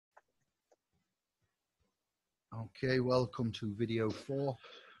Okay, welcome to video 4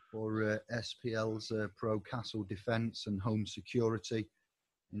 for SPL's Pro Castle Defence and Home Security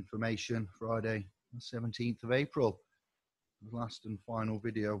information, Friday the 17th of April. The last and final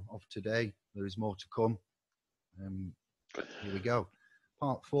video of today. There is more to come. Here we go.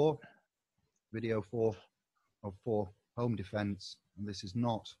 Part 4, video 4 of 4 home defence, and this is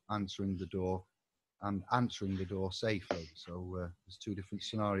not answering the door and answering the door safely. So there's 2 different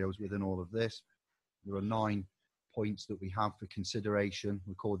scenarios within all of this. There are 9 points that we have for consideration.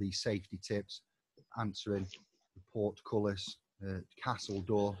 We call these safety tips: answering the portcullis, castle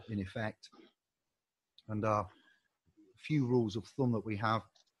door in effect, and our few rules of thumb that we have.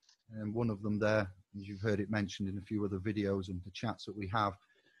 And one of them there, as you've heard it mentioned in a few other videos and the chats that we have,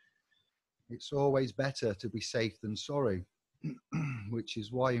 it's always better to be safe than sorry, which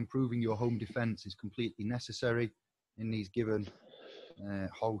is why improving your home defense is completely necessary in these given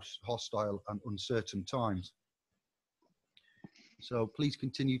hostile and uncertain times. So please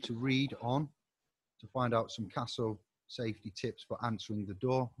continue to read on to find out some castle safety tips for answering the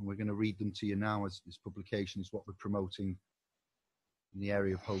door, and we're going to read them to you now, as this publication is what we're promoting in the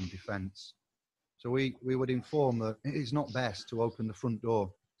area of home defence. So we would inform that it is not best to open the front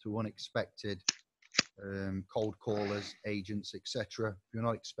door to unexpected cold callers, agents, etc. If you're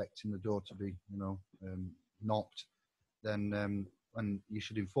not expecting the door to be, knocked, then and you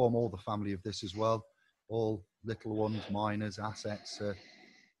should inform all the family of this as well. All little ones, minors, assets,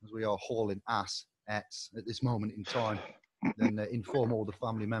 as we are hauling assets at this moment in time, then inform all the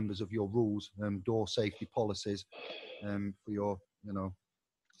family members of your rules, door safety policies, for your,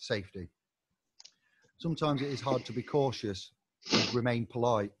 safety. Sometimes it is hard to be cautious and remain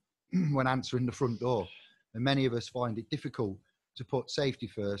polite when answering the front door, and many of us find it difficult to put safety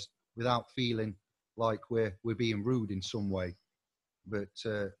first without feeling like we're being rude in some way. But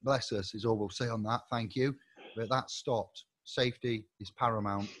bless us is all we'll say on that. Thank you. But that's stopped. Safety is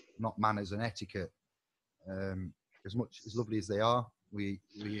paramount, not manners and etiquette. As much as lovely as they are, we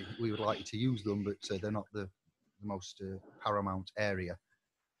would like you to use them, but they're not the most paramount area.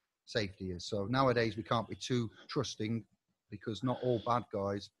 Safety is. So nowadays we can't be too trusting, because not all bad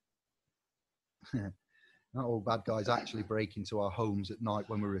guys actually break into our homes at night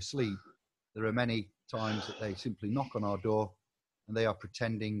when we're asleep. There are many times that they simply knock on our door and they are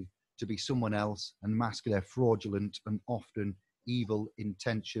pretending to be someone else and mask their fraudulent and often evil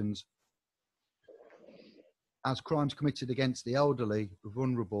intentions. As crimes committed against the elderly,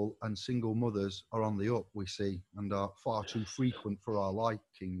 vulnerable and single mothers are on the up, we see, and are far too frequent for our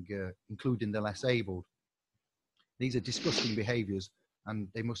liking, including the less abled. These are disgusting behaviours, and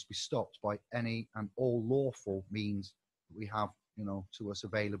they must be stopped by any and all lawful means that we have, to us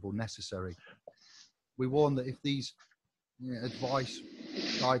available necessary. We warn that if these advice,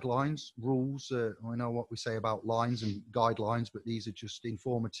 guidelines, rules, I know what we say about lines and guidelines, but these are just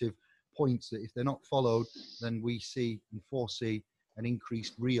informative points that if they're not followed, then we see and foresee an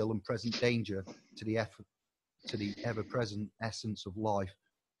increased real and present danger to the ever-present essence of life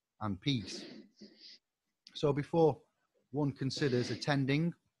and peace. So before one considers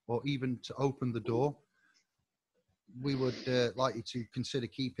attending or even to open the door, we would like you to consider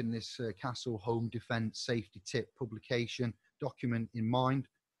keeping this Castle Home Defence Safety Tip publication document in mind.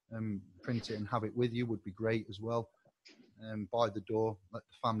 Print it and have it with you would be great as well. By the door, let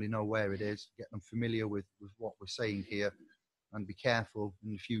the family know where it is, get them familiar with what we're saying here, and be careful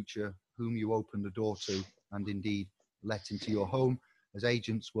in the future whom you open the door to and indeed let into your home, as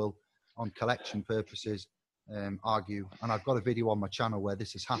agents will, on collection purposes, argue. And I've got a video on my channel where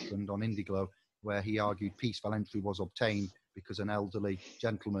this has happened on Indiglo, where he argued peaceful entry was obtained because an elderly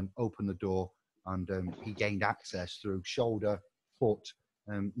gentleman opened the door and he gained access through shoulder, foot,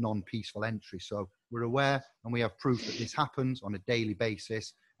 non-peaceful entry. So we're aware and we have proof that this happens on a daily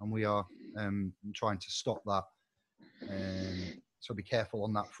basis, and we are trying to stop that. So be careful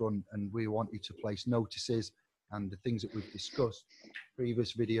on that front, and we want you to place notices and the things that we've discussed,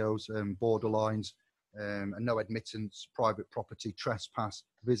 previous videos, borderlines, and no admittance, private property, trespass,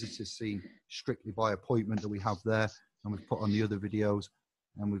 visitors seen strictly by appointment that we have there, and we've put on the other videos,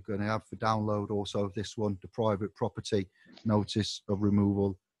 and we're going to have for download also this one, the private property notice of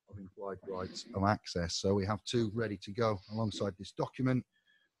removal of implied rights of access. So we have 2 ready to go alongside this document.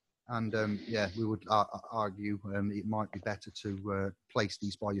 And we would argue it might be better to place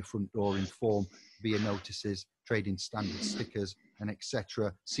these by your front door in form via notices, trading standard stickers and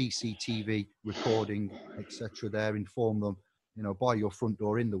etc. CCTV recording, etc. there, inform them, by your front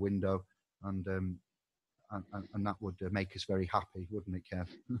door in the window, and that would make us very happy, wouldn't it, Kev?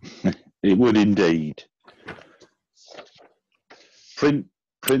 It would indeed. Print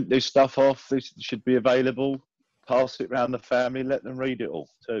this stuff off. This should be available. pass it around the family, let them read it all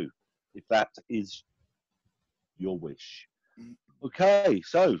too, if that is your wish. Okay,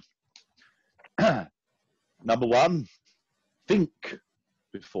 so number one, think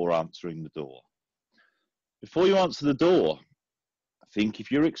before answering the door. Before you answer the door, think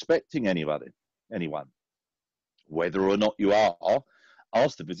if you're expecting anyone. Whether or not you are,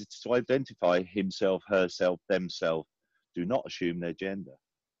 ask the visitor to identify himself, herself, themselves. Do not assume their gender.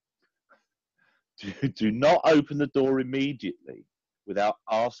 Do not open the door immediately without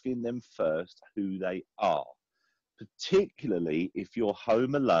asking them first who they are, particularly if you're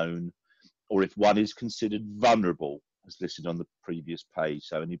home alone or if one is considered vulnerable, as listed on the previous page.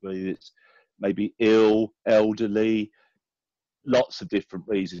 So anybody that's maybe ill, elderly, lots of different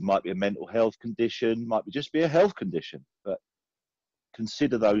reasons. Might be a mental health condition, might be just be a health condition, but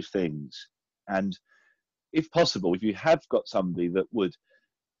consider those things. And if possible, if you have got somebody that would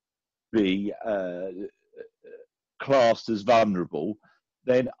be classed as vulnerable,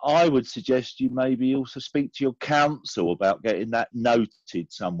 then I would suggest you maybe also speak to your council about getting that noted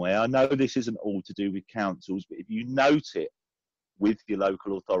somewhere. I know this isn't all to do with councils, but if you note it with your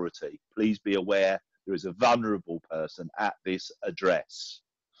local authority, please be aware there is a vulnerable person at this address.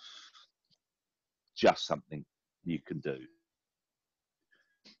 Just something you can do.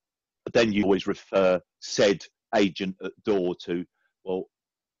 But then you always refer said agent at door to, well,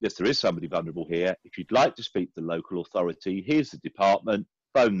 yes, there is somebody vulnerable here. If you'd like to speak to the local authority, here's the department.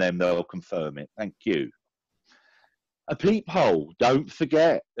 Phone them, they'll confirm it. Thank you. A peephole, don't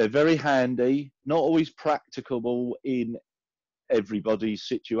forget, they're very handy, not always practicable in everybody's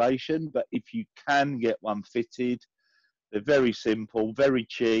situation, but if you can get one fitted, they're very simple, very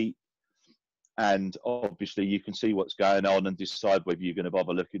cheap, and obviously you can see what's going on and decide whether you're going to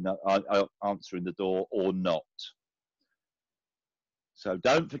bother looking at answering the door or not. So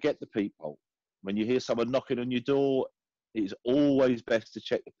don't forget the peephole. When you hear someone knocking on your door, it's always best to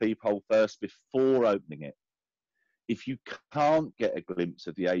check the peephole first before opening it. If you can't get a glimpse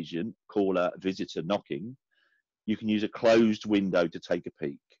of the agent, caller, visitor knocking, you can use a closed window to take a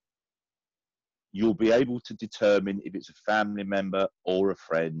peek. You'll be able to determine if it's a family member or a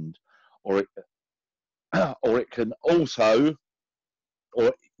friend, or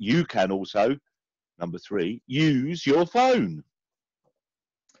you can also, number 3, use your phone.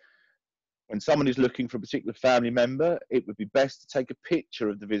 When someone is looking for a particular family member, it would be best to take a picture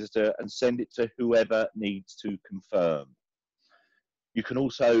of the visitor and send it to whoever needs to confirm. You can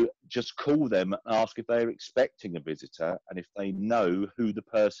also just call them and ask if they're expecting a visitor and if they know who the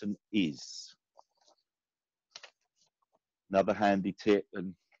person is. Another handy tip,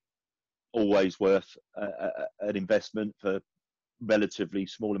 and always worth an investment for relatively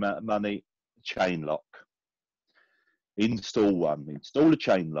small amount of money, chain lock. Install one. Install a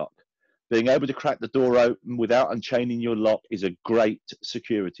chain lock. Being able to crack the door open without unchaining your lock is a great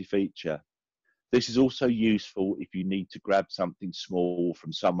security feature. This is also useful if you need to grab something small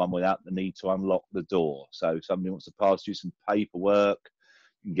from someone without the need to unlock the door. So somebody wants to pass you some paperwork,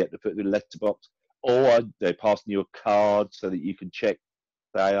 you can get to put the letterbox, or they're passing you a card so that you can check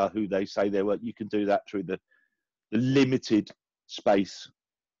they are who they say they were. You can do that through the limited space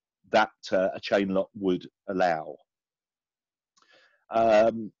that a chain lock would allow.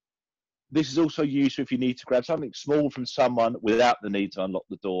 This is also useful if you need to grab something small from someone without the need to unlock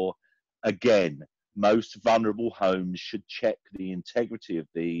the door. Again, most vulnerable homes should check the integrity of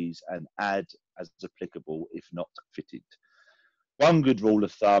these and add as applicable if not fitted. One good rule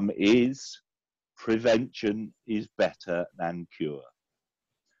of thumb is prevention is better than cure.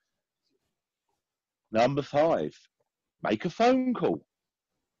 Number 5, make a phone call.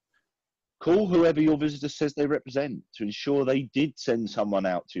 Call whoever your visitor says they represent to ensure they did send someone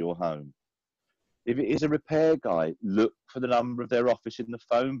out to your home. If it is a repair guy, look for the number of their office in the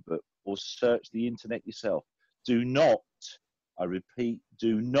phone book or search the internet yourself. Do not, I repeat,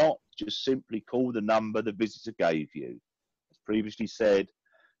 do not just simply call the number the visitor gave you. As previously said,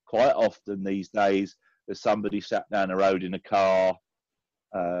 quite often these days, there's somebody sat down the road in a car.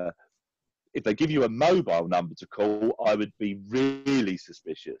 If they give you a mobile number to call, I would be really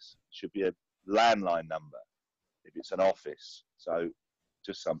suspicious. It should be a landline number if it's an office. So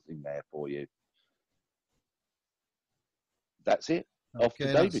just something there for you. That's it. Off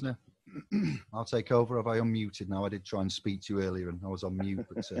to David. I'll take over. Have I unmuted now? I did try and speak to you earlier and I was on mute,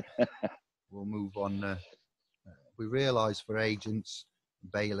 but we'll move on. We realise for agents,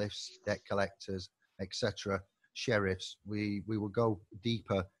 bailiffs, debt collectors, etc., sheriffs, we will go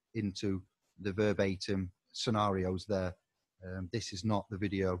deeper into the verbatim scenarios there. This is not the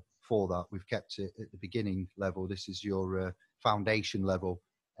video for that. We've kept it at the beginning level. This is your foundation level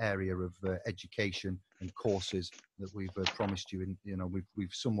area of education and courses that we've promised you.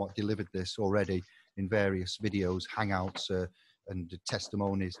 We've somewhat delivered this already in various videos, hangouts, and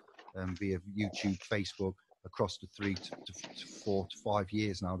testimonies via YouTube, Facebook, across the 3 to 4 to 5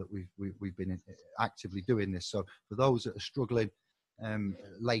 years now that we've been actively doing this. So for those that are struggling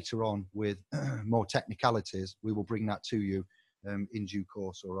later on with more technicalities, we will bring that to you in due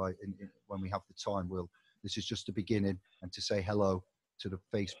course. All right, when we have the time. This is just the beginning, and to say hello to the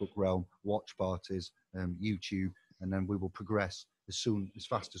Facebook realm, watch parties, YouTube, and then we will progress as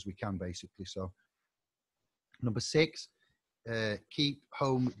fast as we can, basically. So number 6, keep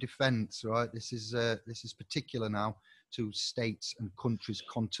home defence. Right, this is particular now to states and countries,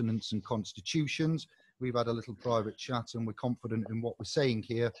 continents and constitutions. We've had a little private chat, and we're confident in what we're saying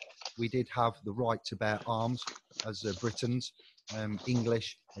here. We did have the right to bear arms as Britons,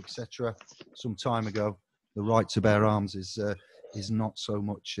 English, etc. some time ago. The right to bear arms is not so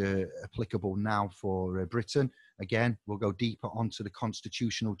much applicable now for Britain. Again, we'll go deeper onto the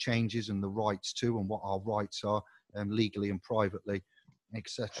constitutional changes and the rights too, and what our rights are legally and privately,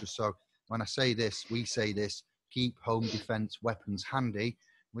 etc. So when I say this, we say this: keep home defence weapons handy.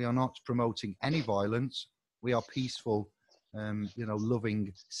 We are not promoting any violence. We are peaceful,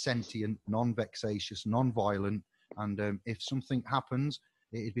 loving, sentient, non-vexatious, non-violent. And if something happens,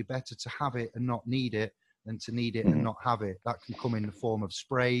 it'd be better to have it and not need it than to need it and not have it. That can come in the form of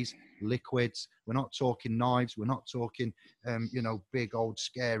sprays, liquids. We're not talking knives. We're not talking, big old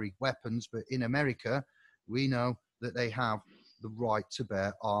scary weapons. But in America, we know that they have the right to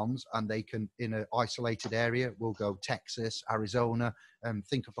bear arms, and they can, in an isolated area, we'll go Texas, Arizona,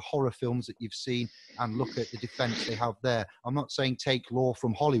 think of the horror films that you've seen and look at the defense they have there. I'm not saying take law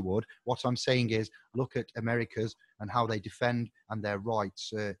from Hollywood. What I'm saying is look at America's and how they defend and their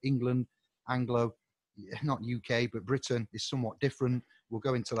rights. England, Anglo, not UK, but Britain is somewhat different. We'll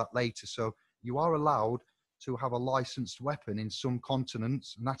go into that later. So you are allowed to have a licensed weapon in some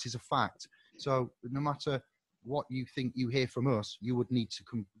continents, and that is a fact. So no matter what you think you hear from us, you would need to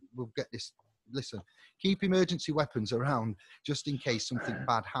come. We'll get this. Listen, keep emergency weapons around just in case something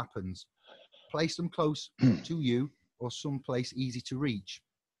bad happens. Place them close to you or someplace easy to reach,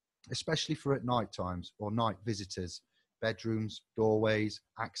 especially for at night times or night visitors, bedrooms, doorways,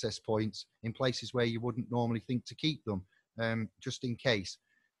 access points, in places where you wouldn't normally think to keep them, just in case.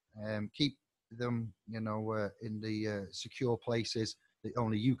 Keep them, in the secure places that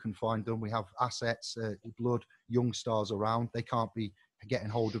only you can find them. We have assets, blood, young stars around. They can't be getting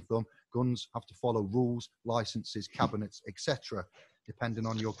hold of them. Guns have to follow rules, licenses, cabinets, etc., depending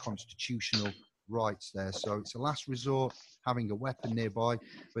on your constitutional rights there. So it's a last resort, having a weapon nearby,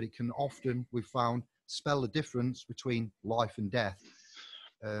 but it can often, we've found, spell the difference between life and death.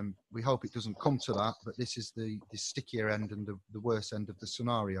 We hope it doesn't come to that, but this is the stickier end and the worst end of the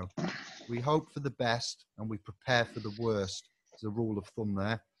scenario. We hope for the best and we prepare for the worst. It's a rule of thumb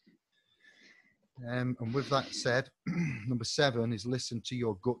there. And with that said, number 7 is listen to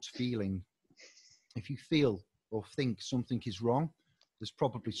your gut feeling. If you feel or think something is wrong, there's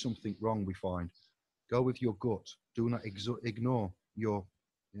probably something wrong, we find. Go with your gut. Do not ignore your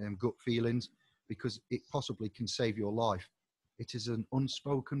gut feelings, because it possibly can save your life. It is an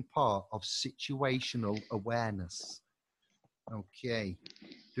unspoken part of situational awareness. Okay.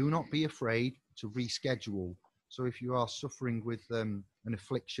 Do not be afraid to reschedule. So if you are suffering with an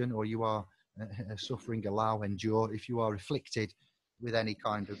affliction, or you are suffering, allow, endure. If you are afflicted with any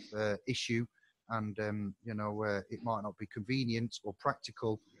kind of issue, and it might not be convenient or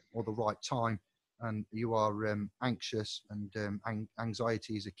practical or the right time, and you are anxious, and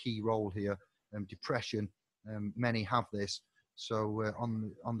anxiety is a key role here. Depression, many have this. So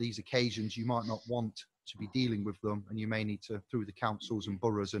on these occasions, you might not want to be dealing with them, and you may need to, through the councils and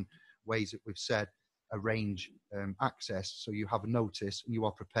boroughs and ways that we've said, arrange access so you have a notice and you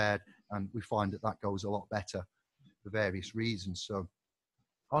are prepared, and we find that goes a lot better for various reasons. So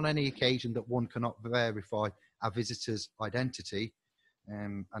on any occasion that one cannot verify a visitor's identity,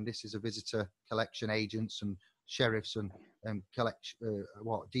 and this is a visitor collection agents and sheriffs and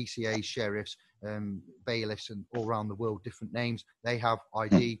DCAs, sheriffs, bailiffs, and all around the world, different names. They have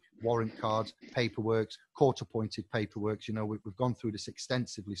ID, warrant cards, paperwork, court-appointed paperwork. We've gone through this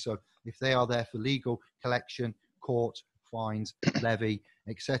extensively. So if they are there for legal collection, court, fines, levy,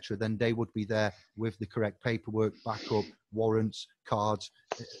 etc., then they would be there with the correct paperwork, backup, warrants, cards,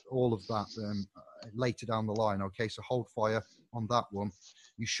 all of that later down the line. Okay, so hold fire on that one.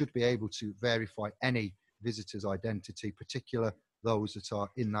 You should be able to verify any visitor's identity, particularly those that are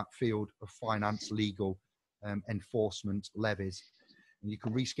in that field of finance, legal, enforcement, levies. and you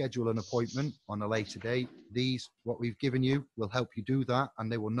can reschedule an appointment on a later date. These, what we've given you, will help you do that,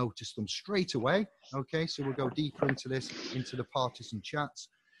 and they will notice them straight away. Okay, so we'll go deeper into this, into the partisan chats,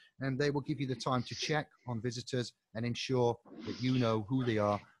 and they will give you the time to check on visitors and ensure that you know who they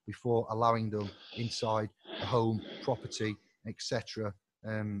are before allowing them inside the home, property, etc.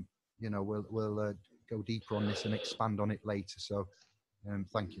 You know, we'll go deeper on this and expand on it later. So,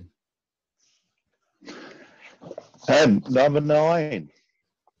 thank you. Number 9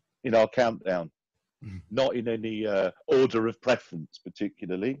 in our countdown, not in any order of preference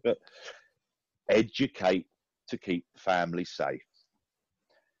particularly, but educate to keep the family safe.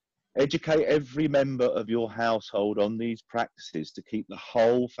 Educate every member of your household on these practices to keep the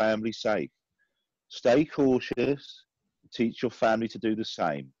whole family safe. Stay cautious, teach your family to do the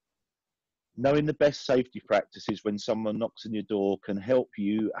same. Knowing the best safety practices when someone knocks on your door can help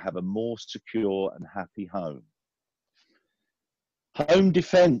you have a more secure and happy home. Home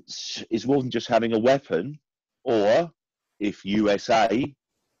defense is more than just having a weapon, or if USA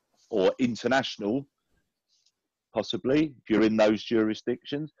or international, possibly, if you're in those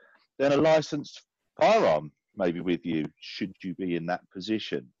jurisdictions, then a licensed firearm may be with you, should you be in that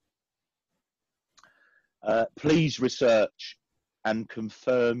position. Please research and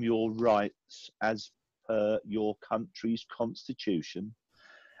confirm your rights as per your country's constitution,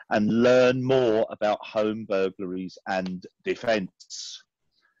 and learn more about home burglaries and defence.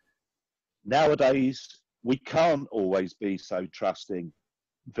 Nowadays, we can't always be so trusting.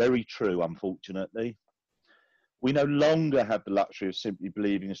 Very true, unfortunately. We no longer have the luxury of simply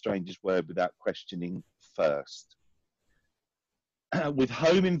believing a stranger's word without questioning first. With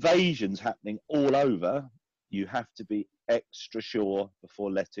home invasions happening all over, you have to be extra sure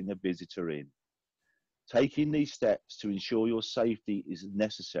before letting a visitor in. Taking these steps to ensure your safety is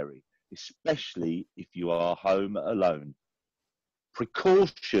necessary, especially if you are home alone.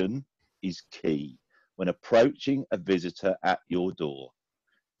 Precaution is key when approaching a visitor at your door.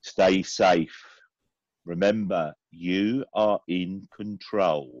 Stay safe. Remember, you are in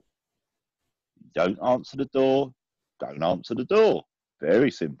control. Don't answer the door. Don't answer the door.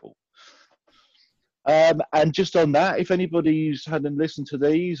 Very simple. And just on that, if anybody's hadn't listened to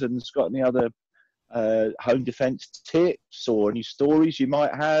these and has got any other home defence tips or any stories you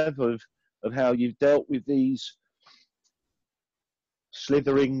might have of how you've dealt with these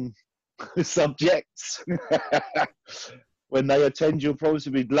slithering subjects when they attend your property,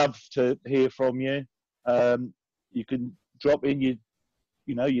 we'd love to hear from you. You can drop in your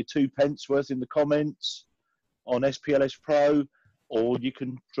 2 pence worth in the comments on SPLS Pro, or you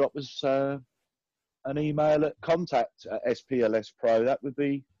can drop us an email at contact@SPLS Pro. That would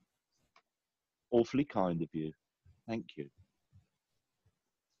be awfully kind of you. Thank you.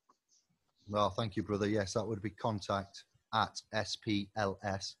 Well, thank you, brother. Yes, that would be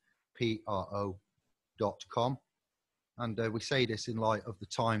contact@splspro.com. And we say this in light of the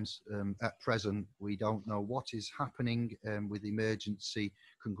times at present. We don't know what is happening with emergency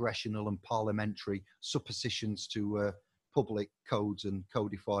congressional and parliamentary suppositions to public codes and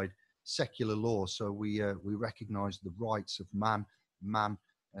codified secular law. So we recognise the rights of man.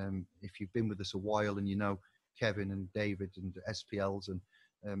 If you've been with us a while and you know Kevin and David and SPLs and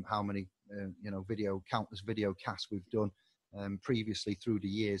how many countless video casts we've done previously through the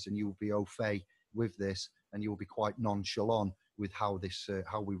years, and you will be au fait with this, and you'll be quite nonchalant with how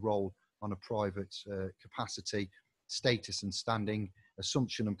we roll on a private capacity, status and standing,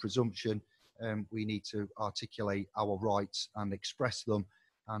 assumption and presumption. We need to articulate our rights and express them,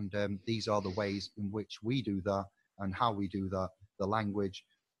 and these are the ways in which we do that and how we do that, the language.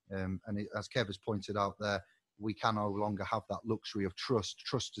 As Kev has pointed out there, we can no longer have that luxury of trust.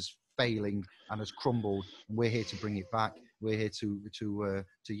 Trust is failing and has crumbled, and we're here to bring it back. We're here to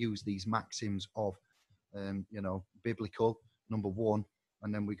use these maxims of biblical, number 1,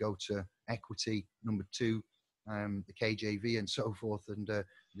 and then we go to equity, number 2, the KJV and so forth, and the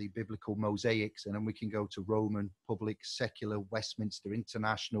biblical mosaics, and then we can go to Roman, public, secular, Westminster,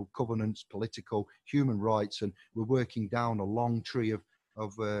 international, covenants, political, human rights, and we're working down a long tree of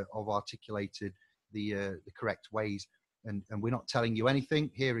articulated the correct ways, and we're not telling you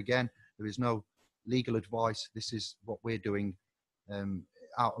anything here. Again, there is no legal advice. This is what we're doing.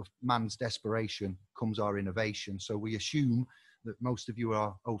 Out of man's desperation comes our innovation. So we assume that most of you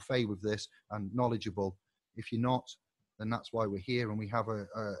are au fait with this and knowledgeable. If you're not, then that's why we're here, and we have a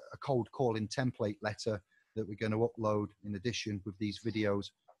cold calling template letter that we're going to upload in addition with these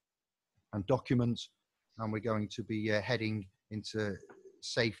videos and documents, and we're going to be heading into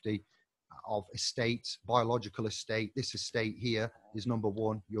safety of estates, biological estate. This estate here is number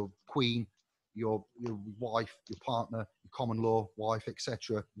 1, your queen, your wife, your partner, your common law wife,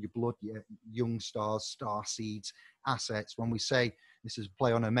 etc., your blood, your young stars, star seeds, assets. When we say, this is a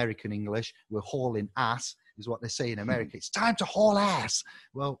play on American English, we're hauling ass, is what they say in America. It's time to haul ass.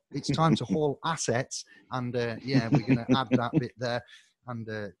 Well, it's time to haul assets. And yeah, we're going to add that bit there. And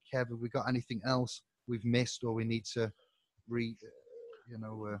Kev, have we got anything else we've missed or we need to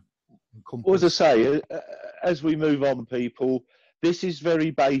encompass? Well, as I say, as we move on, people, this is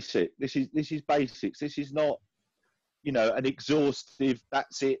very basic. This is basics. This is not, an exhaustive,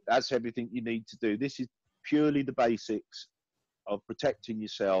 that's it, that's everything you need to do. This is purely the basics of protecting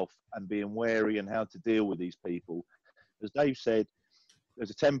yourself and being wary and how to deal with these people. As Dave said,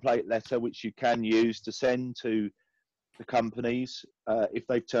 there's a template letter which you can use to send to the companies if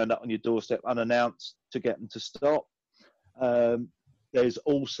they've turned up on your doorstep unannounced, to get them to stop. There's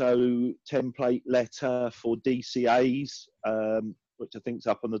also template letter for DCAs, which I think is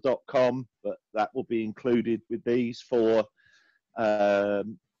up on the .com, but that will be included with these for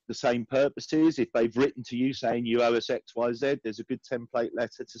the same purposes. If they've written to you saying you owe us X, Y, Z, there's a good template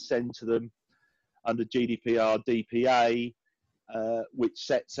letter to send to them under GDPR, DPA, which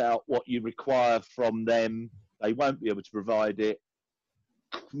sets out what you require from them. They won't be able to provide it.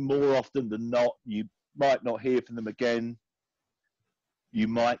 More often than not, you might not hear from them again. You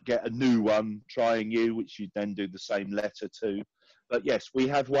might get a new one trying you, which you then do the same letter to. But yes, we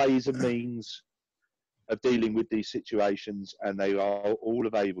have ways and means of dealing with these situations, and they are all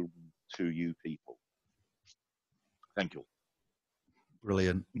available to you people. Thank you.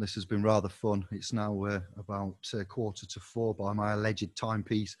 Brilliant. This has been rather fun. It's now about 3:45 by my alleged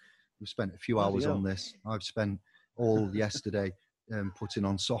timepiece. We've spent a few hours on this. I've spent all yesterday putting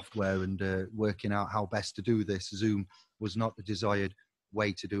on software and working out how best to do this. Zoom was not the desired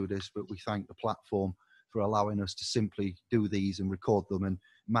way to do this, but we thank the platform for allowing us to simply do these and record them and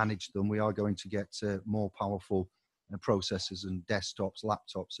manage them. We are going to get more powerful processors and desktops,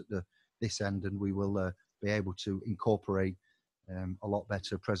 laptops at this end, and we will be able to incorporate a lot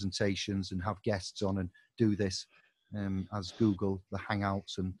better presentations and have guests on and do this as Google, the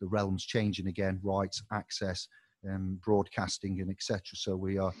Hangouts and the realms changing again, rights, access, broadcasting and etc. So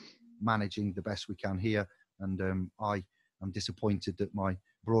we are managing the best we can here, and I'm disappointed that my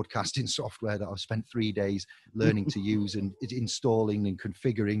broadcasting software that I've spent 3 days learning to use and installing and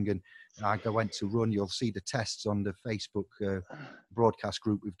configuring, and I went to run, you'll see the tests on the Facebook broadcast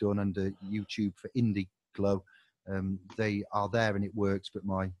group we've done and the YouTube for Indie Glow. They are there and it works, but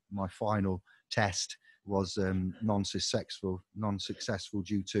my final test was non-successful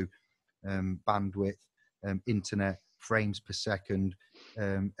due to bandwidth, internet, frames per second,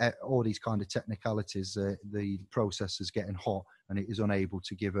 all these kind of technicalities. The processor's getting hot and it is unable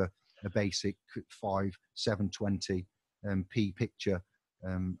to give a basic 720p picture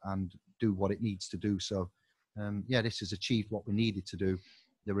and do what it needs to do. So yeah, this has achieved what we needed to do.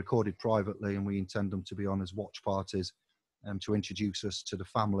 They're recorded privately and we intend them to be on as watch parties to introduce us to the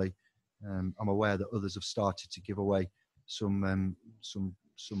family. I'm aware that others have started to give away some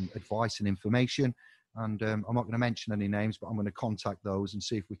advice and information, and I'm not going to mention any names, but I'm going to contact those and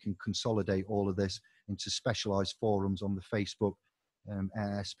see if we can consolidate all of this into specialized forums on the Facebook,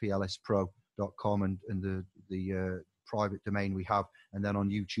 ASPLSpro.com and the private domain we have, and then on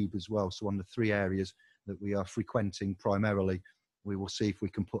YouTube as well. So on the 3 areas that we are frequenting primarily, we will see if we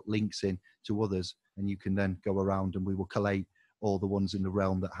can put links in to others, and you can then go around and we will collate all the ones in the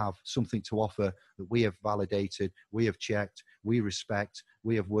realm that have something to offer, that we have validated, we have checked, we respect,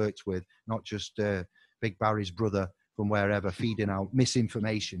 we have worked with, not just Big Barry's brother from wherever feeding out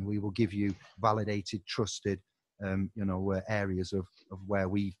misinformation. We will give you validated, trusted, areas of where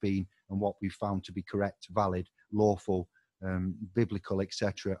we've been and what we've found to be correct, valid, lawful, biblical,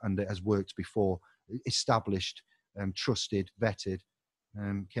 etc., and it has worked before, established, trusted, vetted.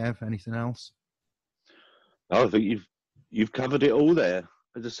 Kev, anything else? I think you've covered it all there.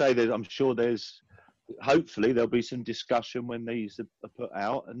 As I say, I'm sure hopefully there'll be some discussion when these are put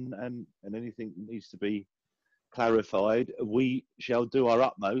out, and anything that needs to be clarified, we shall do our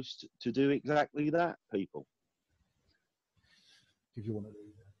utmost to do exactly that, people. Give you one of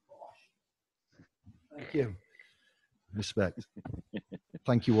these. Thank you. Respect.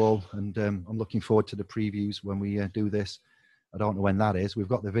 Thank you all, and I'm looking forward to the previews when we do this. I don't know when that is. We've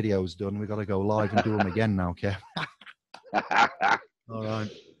got the videos done. We've got to go live and do them again now, Kev. All right.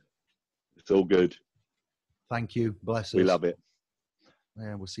 It's all good. Thank you. Bless us. We love it.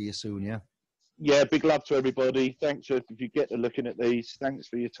 Yeah, we'll see you soon, yeah? Yeah, big love to everybody. Thanks if you get to looking at these. Thanks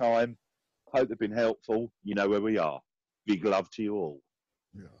for your time. Hope they've been helpful. You know where we are. Big love to you all.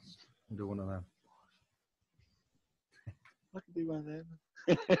 Yes. I'll do one of them. I can do one of them.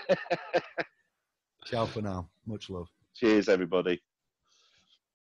 Ciao for now. Much love. Cheers, everybody.